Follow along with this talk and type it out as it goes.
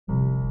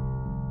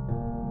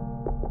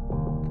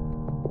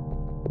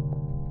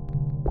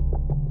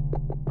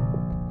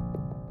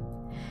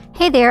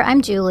Hey there,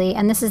 I'm Julie,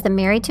 and this is the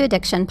Married to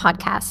Addiction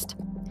podcast.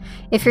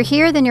 If you're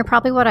here, then you're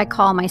probably what I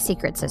call my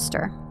secret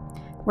sister.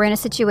 We're in a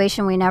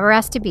situation we never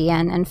asked to be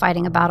in and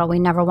fighting a battle we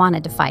never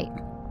wanted to fight.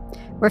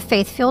 We're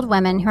faith-filled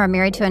women who are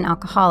married to an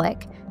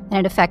alcoholic, and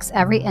it affects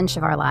every inch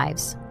of our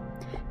lives.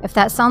 If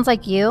that sounds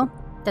like you,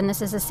 then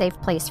this is a safe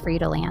place for you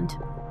to land.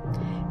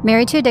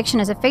 Married to Addiction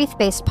is a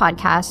faith-based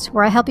podcast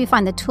where I help you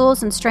find the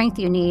tools and strength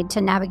you need to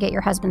navigate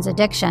your husband's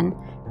addiction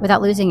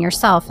without losing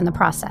yourself in the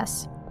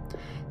process.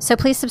 So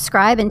please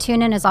subscribe and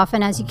tune in as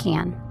often as you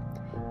can,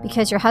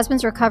 because your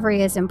husband's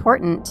recovery is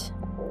important,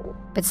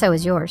 but so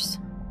is yours.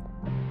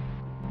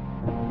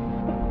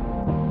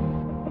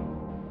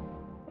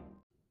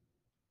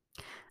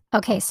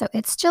 Okay, so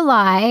it's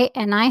July,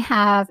 and I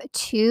have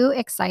two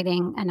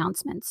exciting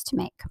announcements to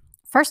make.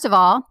 First of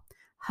all,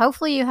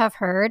 hopefully you have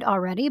heard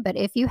already, but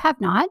if you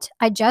have not,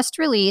 I just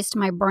released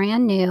my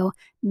brand new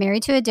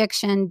Married to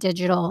Addiction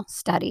digital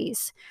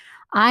studies.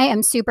 I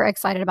am super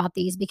excited about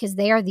these because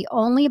they are the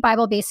only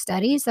Bible-based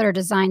studies that are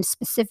designed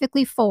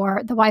specifically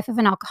for the wife of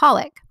an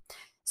alcoholic.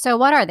 So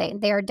what are they?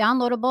 They are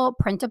downloadable,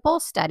 printable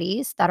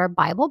studies that are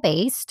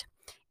Bible-based,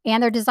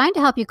 and they're designed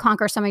to help you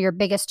conquer some of your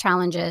biggest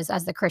challenges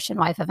as the Christian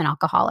wife of an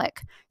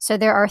alcoholic. So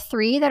there are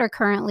 3 that are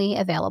currently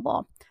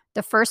available.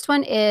 The first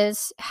one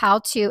is how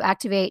to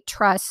activate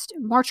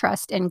more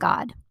trust in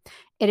God.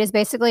 It is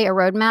basically a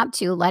roadmap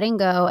to letting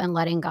go and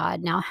letting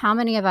God. Now, how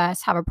many of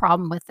us have a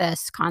problem with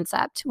this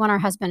concept when our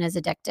husband is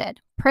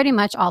addicted? Pretty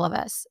much all of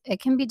us.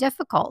 It can be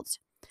difficult.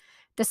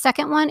 The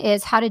second one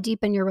is how to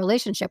deepen your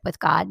relationship with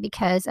God,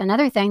 because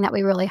another thing that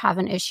we really have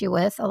an issue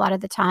with a lot of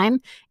the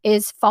time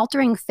is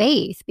faltering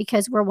faith,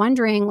 because we're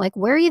wondering, like,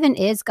 where even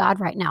is God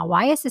right now?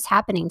 Why is this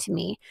happening to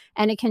me?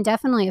 And it can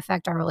definitely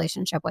affect our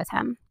relationship with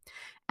him.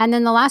 And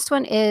then the last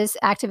one is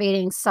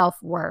activating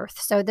self-worth.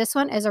 So this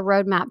one is a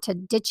roadmap to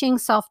ditching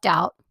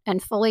self-doubt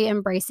and fully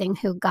embracing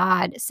who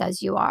God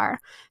says you are.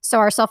 So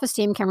our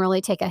self-esteem can really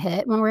take a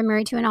hit when we're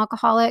married to an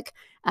alcoholic.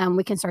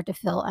 We can start to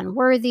feel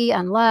unworthy,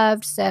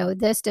 unloved. So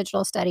this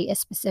digital study is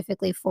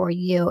specifically for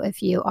you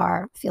if you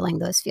are feeling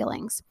those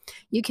feelings.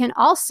 You can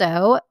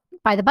also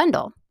buy the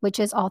bundle, which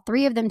is all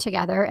 3 of them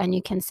together, and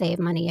you can save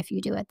money if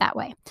you do it that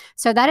way.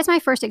 So that is my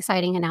first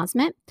exciting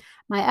announcement.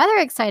 My other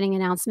exciting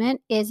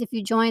announcement is if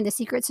you join the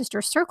Secret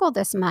Sister Circle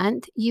this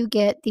month, you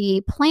get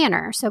the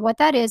planner. So what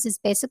that is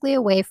basically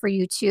a way for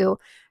you to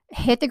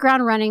hit the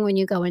ground running when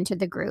you go into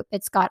the group.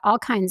 It's got all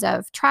kinds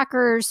of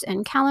trackers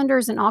and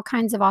calendars and all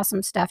kinds of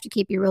awesome stuff to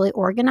keep you really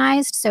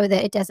organized so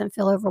that it doesn't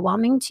feel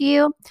overwhelming to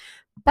you.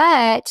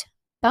 But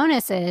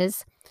bonus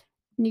is,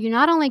 you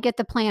not only get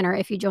the planner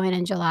if you join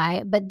in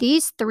July, but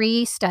these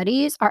 3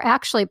 studies are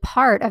actually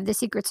part of the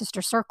Secret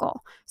Sister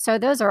Circle. So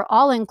those are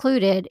all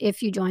included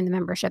if you join the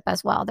membership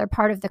as well. They're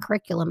part of the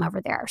curriculum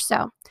over there.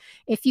 So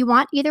if you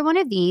want either one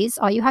of these,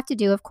 all you have to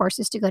do, of course,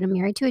 is to go to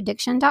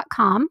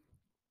marriedtoaddiction.com.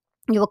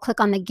 You will click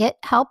on the Get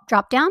Help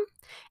dropdown,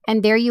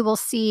 and there you will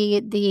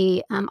see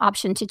the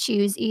option to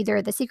choose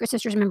either the Secret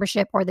Sisters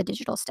membership or the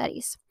digital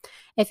studies.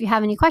 If you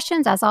have any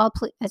questions, as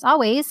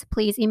always,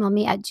 please email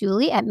me at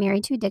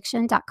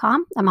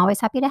julie@marriedtoaddiction.com. I'm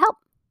always happy to help.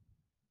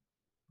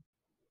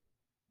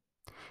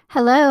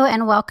 Hello,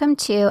 and welcome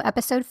to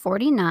episode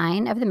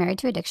 49 of the Married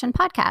to Addiction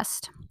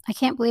podcast. I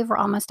can't believe we're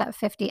almost at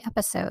 50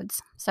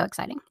 episodes. So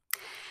exciting.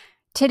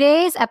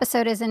 Today's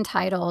episode is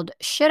entitled,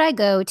 Should I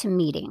Go to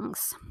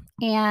Meetings?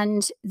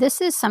 And this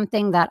is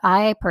something that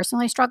I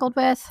personally struggled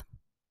with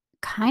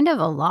kind of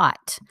a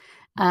lot,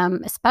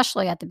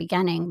 especially at the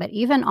beginning, but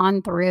even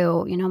on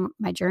through,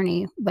 my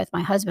journey with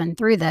my husband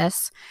through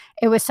this,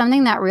 it was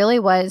something that really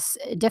was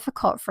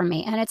difficult for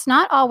me. And it's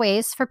not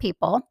always for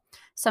people.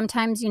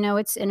 Sometimes,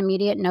 it's an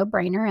immediate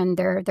no-brainer and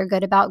they're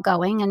good about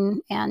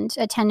going and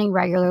attending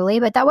regularly,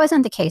 but that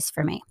wasn't the case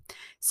for me.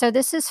 So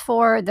this is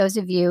for those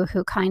of you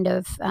who kind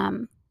of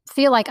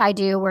feel like I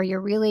do, where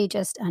you're really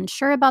just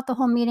unsure about the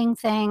whole meeting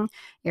thing,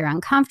 you're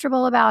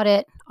uncomfortable about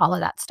it, all of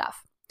that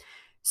stuff.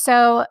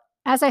 So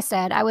as I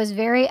said, I was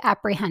very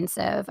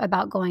apprehensive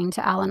about going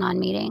to Al-Anon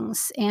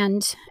meetings,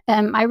 and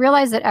I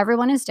realize that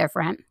everyone is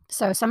different.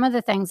 So some of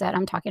the things that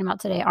I'm talking about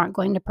today aren't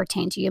going to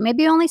pertain to you.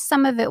 Maybe only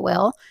some of it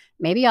will.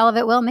 Maybe all of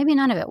it will. Maybe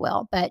none of it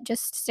will. But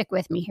just stick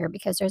with me here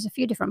because there's a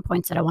few different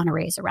points that I want to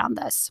raise around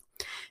this.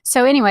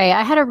 So anyway,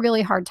 I had a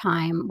really hard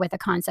time with the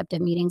concept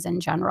of meetings in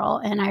general.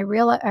 And I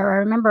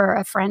remember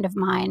a friend of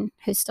mine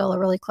who's still a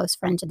really close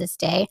friend to this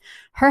day.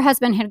 Her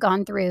husband had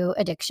gone through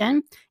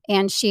addiction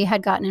and she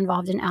had gotten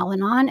involved in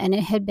Al-Anon, and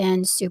it had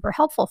been super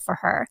helpful for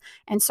her.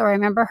 And so I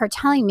remember her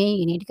telling me,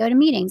 you need to go to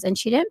meetings. And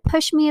she didn't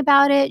push me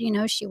about it.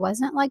 She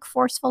wasn't like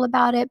forceful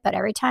about it. But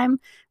every time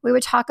we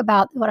would talk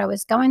about what I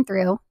was going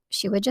through,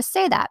 she would just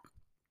say that.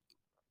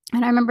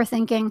 And I remember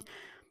thinking,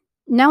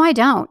 no, I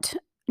don't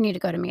need to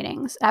go to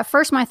meetings. At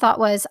first, my thought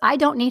was, I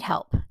don't need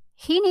help.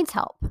 He needs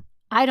help.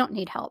 I don't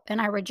need help.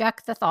 And I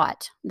reject the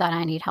thought that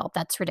I need help.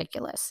 That's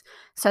ridiculous.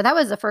 So that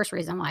was the first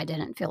reason why I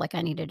didn't feel like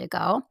I needed to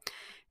go.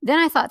 Then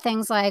I thought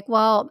things like,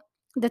 well,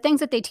 the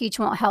things that they teach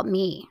won't help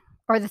me.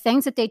 or the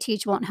things that they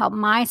teach won't help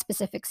my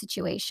specific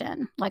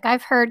situation. Like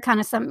I've heard kind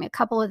of a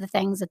couple of the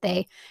things that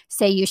they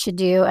say you should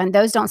do, and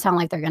those don't sound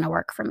like they're going to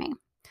work for me.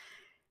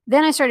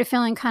 Then I started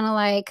feeling kind of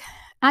like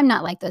I'm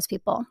not like those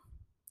people.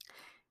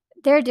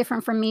 They're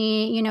different from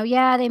me.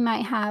 Yeah, they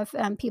might have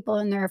people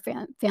in their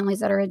families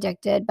that are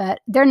addicted, but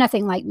they're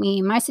nothing like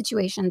me. My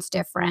situation's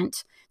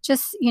different.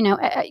 Just,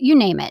 you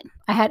name it.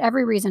 I had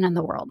every reason in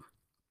the world.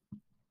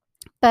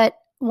 But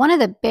one of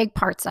the big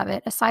parts of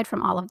it, aside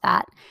from all of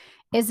that,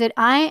 is that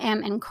I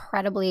am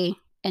incredibly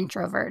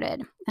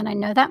introverted. And I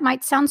know that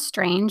might sound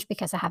strange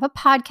because I have a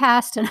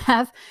podcast and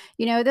have,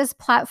 this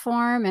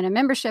platform and a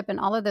membership and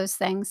all of those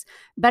things,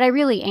 but I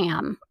really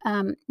am.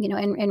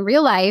 In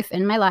real life,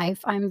 in my life,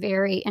 I'm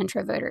very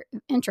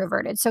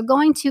introverted. So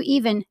going to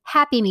even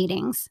happy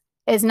meetings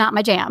is not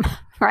my jam,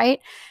 right?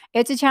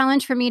 It's a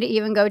challenge for me to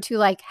even go to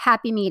like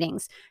happy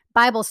meetings,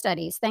 Bible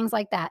studies, things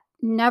like that.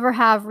 Never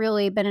have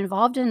really been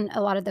involved in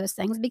a lot of those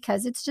things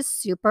because it's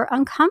just super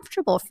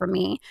uncomfortable for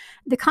me.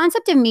 The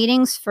concept of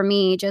meetings for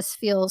me just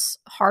feels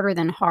harder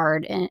than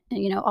hard, and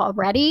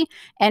already.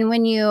 And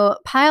when you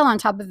pile on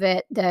top of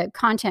it the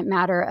content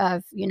matter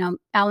of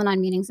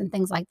Al-Anon meetings and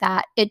things like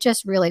that, it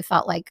just really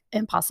felt like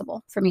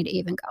impossible for me to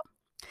even go.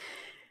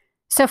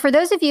 So for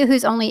those of you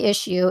whose only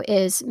issue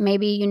is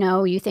maybe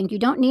you think you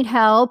don't need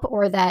help,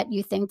 or that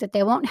you think that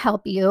they won't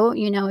help you,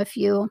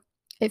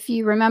 if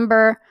you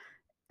remember,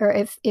 or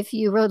if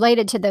you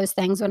related to those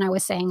things when I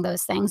was saying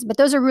those things, but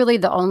those are really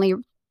the only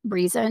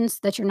reasons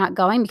that you're not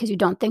going, because you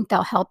don't think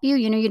they'll help you,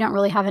 you don't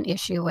really have an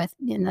issue with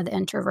the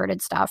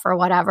introverted stuff or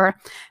whatever,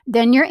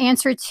 then your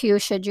answer to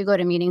should you go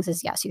to meetings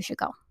is yes, you should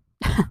go.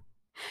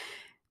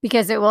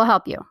 Because it will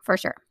help you for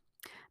sure.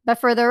 But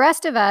for the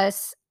rest of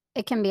us,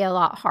 it can be a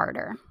lot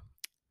harder.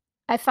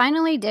 I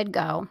finally did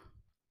go.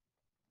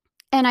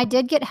 And I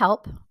did get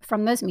help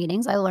from those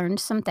meetings. I learned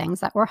some things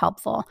that were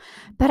helpful,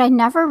 but I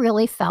never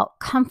really felt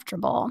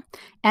comfortable.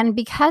 And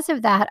because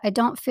of that, I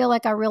don't feel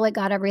like I really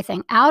got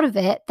everything out of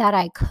it that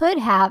I could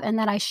have and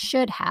that I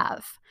should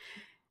have.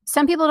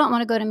 Some people don't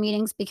want to go to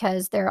meetings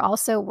because they're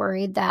also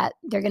worried that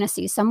they're going to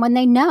see someone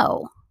they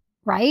know,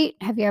 right?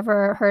 Have you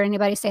ever heard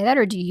anybody say that?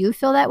 Or do you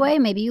feel that way?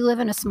 Maybe you live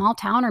in a small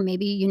town, or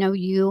maybe,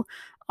 you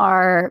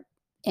are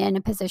in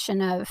a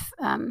position of,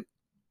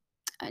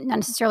 not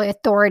necessarily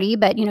authority,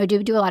 but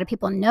do a lot of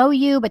people know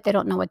you, but they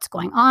don't know what's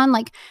going on?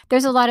 Like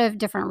there's a lot of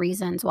different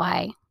reasons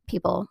why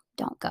people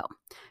don't go.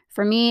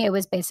 For me, it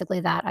was basically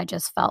that I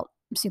just felt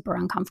super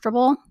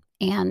uncomfortable.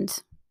 And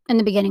in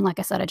the beginning, like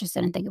I said, I just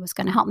didn't think it was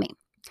going to help me.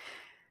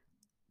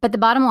 But the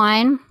bottom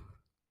line,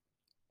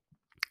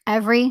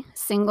 every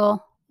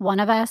single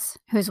one of us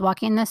who's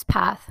walking this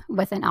path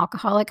with an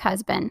alcoholic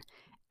husband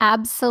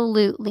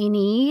absolutely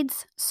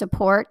needs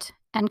support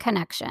and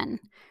connection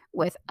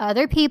with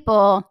other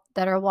people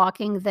that are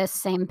walking this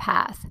same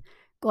path.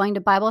 Going to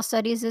Bible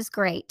studies is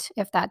great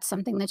if that's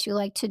something that you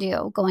like to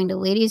do. Going to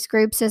ladies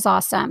groups is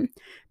awesome.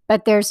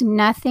 But there's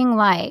nothing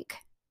like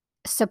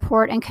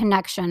support and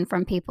connection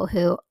from people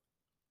who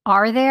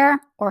are there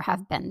or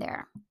have been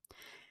there.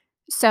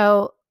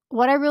 So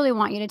what I really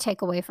want you to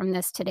take away from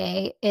this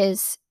today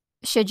is,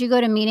 should you go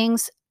to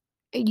meetings,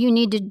 you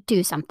need to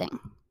do something.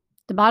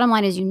 The bottom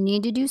line is you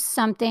need to do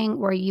something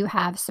where you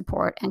have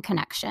support and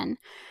connection.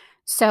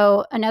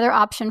 So another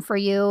option for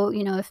you,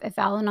 if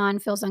Al-Anon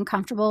feels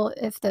uncomfortable,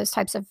 if those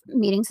types of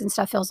meetings and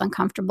stuff feels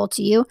uncomfortable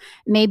to you,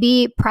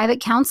 maybe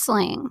private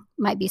counseling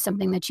might be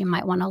something that you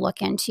might want to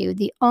look into.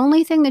 The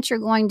only thing that you're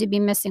going to be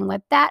missing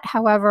with that,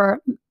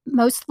 however,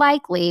 most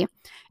likely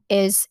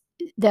is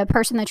the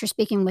person that you're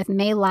speaking with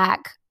may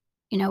lack,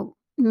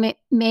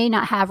 may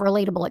not have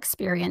relatable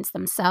experience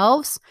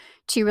themselves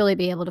to really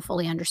be able to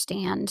fully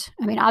understand.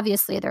 I mean,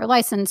 obviously they're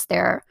licensed,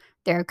 they're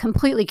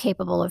completely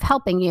capable of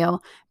helping you,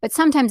 but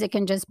sometimes it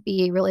can just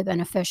be really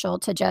beneficial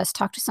to just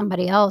talk to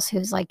somebody else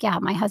who's like, yeah,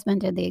 my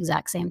husband did the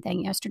exact same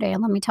thing yesterday,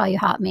 and let me tell you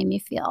how it made me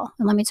feel,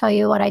 and let me tell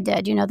you what I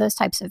did, those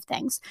types of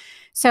things.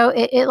 So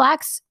it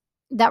lacks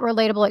that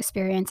relatable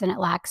experience, and it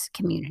lacks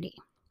community.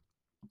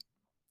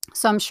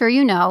 So I'm sure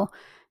you know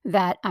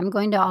that I'm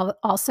going to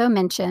also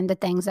mention the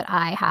things that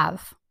I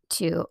have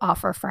to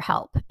offer for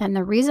help. And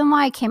the reason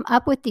why I came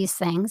up with these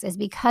things is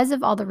because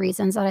of all the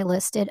reasons that I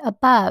listed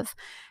above.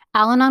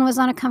 Al-Anon was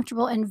not a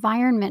comfortable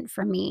environment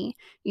for me.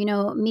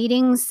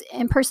 Meetings,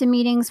 in-person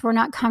meetings were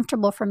not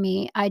comfortable for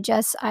me.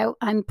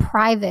 I'm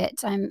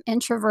private, I'm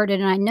introverted.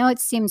 And I know it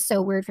seems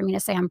so weird for me to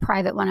say I'm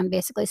private when I'm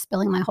basically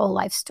spilling my whole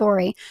life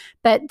story,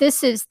 but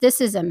this is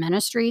a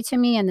ministry to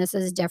me, and this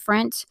is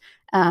different.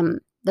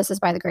 This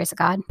is by the grace of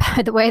God,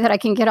 the way that I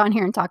can get on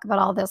here and talk about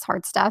all this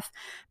hard stuff.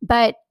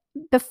 But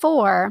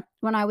before,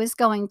 when I was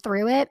going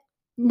through it,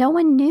 no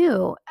one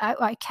knew.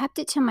 I kept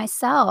it to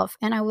myself,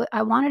 and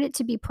I wanted it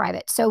to be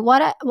private. So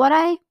what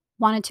I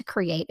wanted to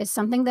create is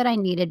something that I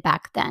needed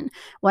back then.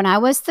 When I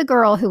was the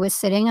girl who was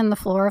sitting on the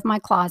floor of my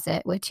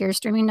closet with tears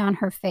streaming down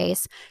her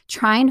face,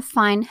 trying to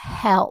find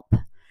help,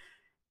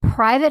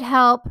 private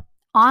help,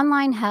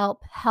 online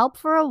help, help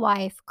for a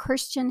wife,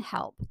 Christian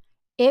help.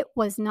 It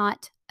was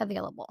not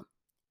available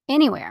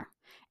anywhere.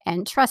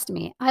 And trust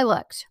me, I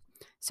looked.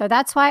 So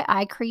that's why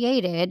I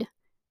created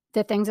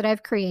the things that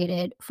I've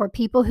created for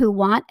people who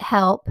want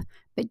help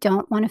but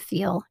don't want to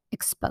feel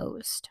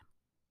exposed.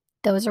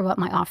 Those are what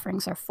my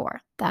offerings are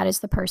for. That is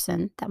the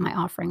person that my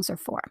offerings are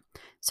for.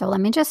 So let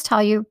me just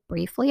tell you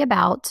briefly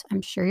about,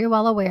 I'm sure you're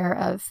well aware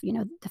of,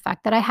 the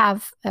fact that I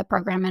have a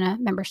program and a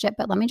membership,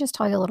 but let me just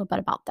tell you a little bit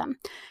about them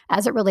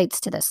as it relates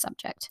to this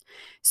subject.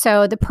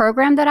 So the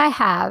program that I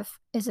have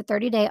is a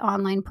 30-day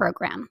online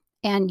program.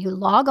 And you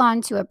log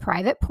on to a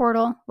private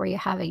portal where you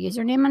have a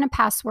username and a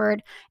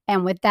password.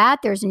 And with that,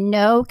 there's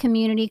no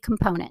community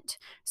component.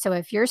 So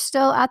if you're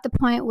still at the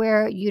point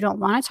where you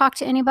don't want to talk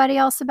to anybody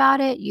else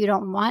about it, you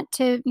don't want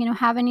to,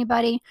 have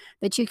anybody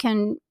that you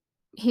can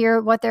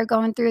hear what they're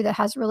going through that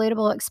has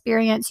relatable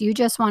experience, you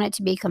just want it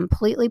to be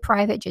completely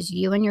private, just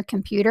you and your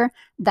computer,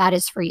 that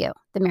is for you,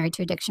 the Married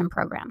to Addiction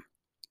program.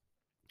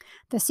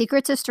 The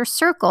Secret Sister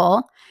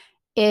Circle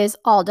is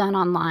all done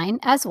online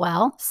as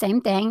well.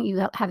 Same thing.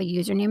 You have a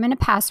username and a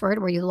password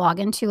where you log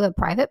into a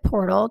private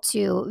portal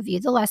to view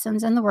the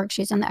lessons and the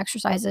worksheets and the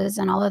exercises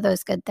and all of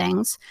those good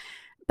things.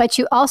 But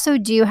you also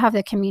do have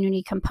the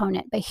community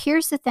component. But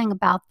here's the thing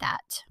about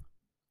that.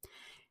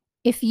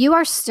 If you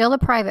are still a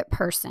private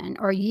person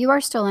or you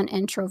are still an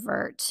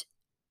introvert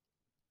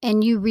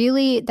and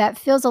that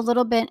feels a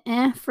little bit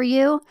for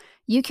you,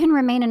 you can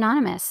remain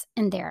anonymous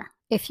in there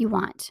if you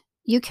want.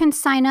 You can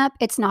sign up.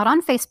 It's not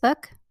on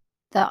Facebook.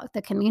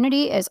 The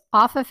community is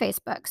off of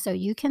Facebook. So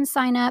you can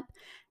sign up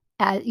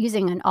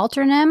using an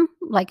alternym,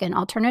 like an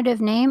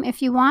alternative name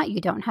if you want. You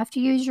don't have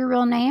to use your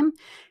real name.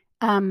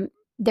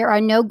 There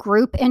are no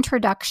group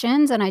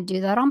introductions, and I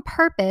do that on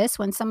purpose.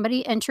 When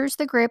somebody enters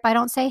the group, I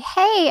don't say,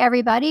 "Hey,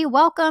 everybody,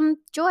 welcome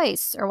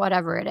Joyce," or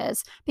whatever it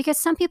is, because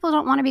some people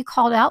don't want to be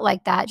called out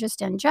like that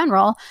just in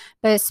general,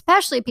 but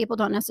especially people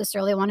don't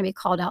necessarily want to be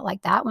called out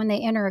like that when they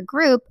enter a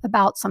group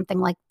about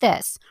something like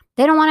this.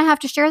 They don't want to have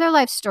to share their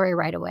life story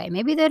right away.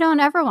 Maybe they don't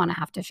ever want to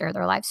have to share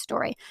their life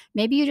story.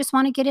 Maybe you just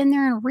want to get in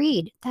there and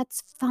read.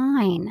 That's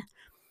fine.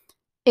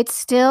 It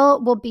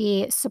still will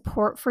be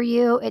support for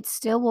you. It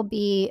still will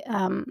be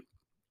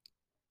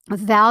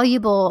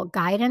valuable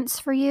guidance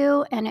for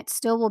you, and it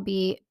still will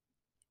be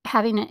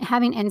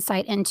having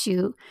insight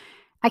into,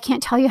 I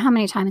can't tell you how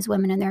many times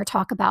women in there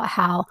talk about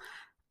how,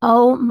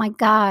 oh my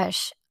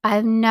gosh,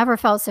 I've never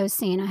felt so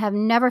seen. I have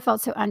never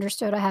felt so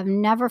understood. I have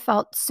never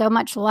felt so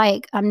much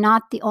like I'm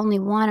not the only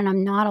one and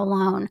I'm not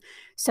alone.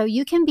 So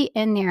you can be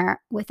in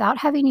there without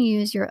having to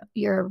use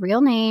your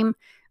real name,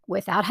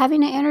 without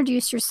having to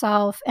introduce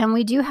yourself. And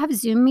we do have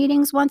Zoom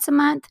meetings once a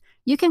month.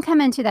 You can come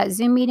into that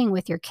Zoom meeting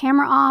with your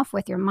camera off,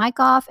 with your mic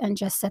off, and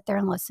just sit there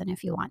and listen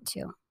if you want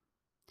to.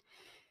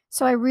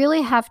 So I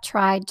really have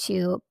tried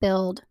to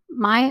build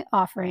my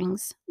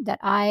offerings that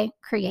I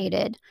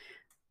created,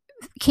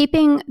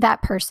 keeping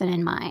that person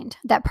in mind,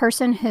 that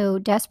person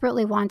who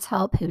desperately wants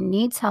help, who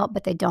needs help,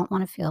 but they don't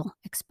want to feel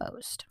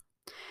exposed.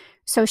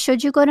 So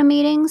should you go to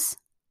meetings?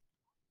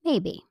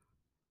 Maybe.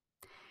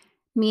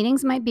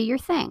 Meetings might be your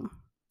thing.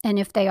 And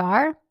if they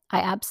are,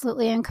 I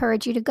absolutely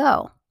encourage you to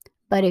go.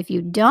 But if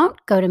you don't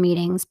go to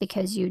meetings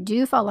because you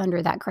do fall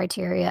under that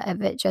criteria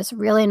of it just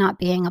really not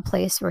being a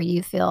place where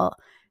you feel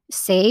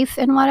safe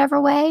in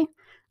whatever way,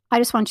 I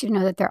just want you to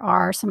know that there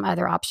are some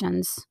other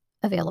options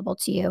available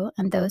to you.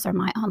 And those are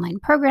my online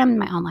program and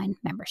my online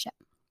membership.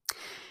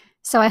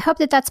 So I hope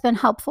that that's been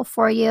helpful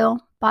for you.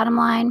 Bottom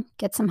line,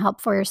 get some help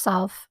for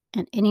yourself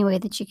in any way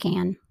that you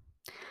can.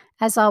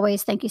 As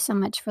always, thank you so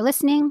much for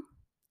listening,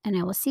 and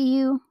I will see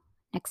you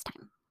next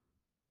time.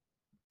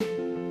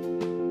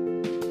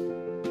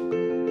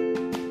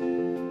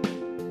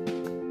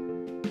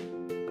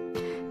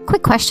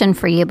 Quick question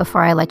for you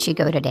before I let you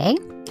go today.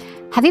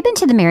 Have you been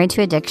to the Married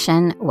to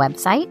Addiction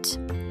website?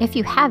 If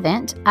you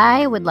haven't,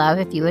 I would love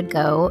if you would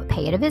go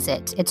pay it a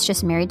visit. It's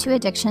just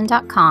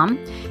marriedtoaddiction.com.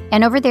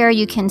 And over there,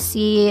 you can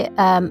see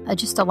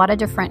just a lot of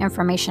different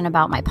information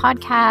about my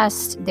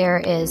podcast. There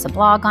is a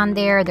blog on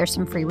there. There's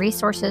some free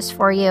resources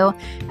for you.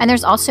 And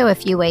there's also a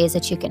few ways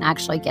that you can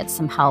actually get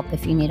some help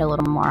if you need a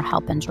little more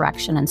help and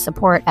direction and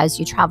support as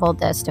you travel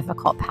this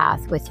difficult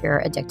path with your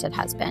addicted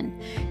husband.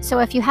 So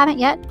if you haven't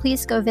yet,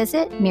 please go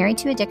visit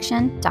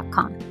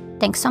marriedtoaddiction.com.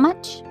 Thanks so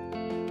much.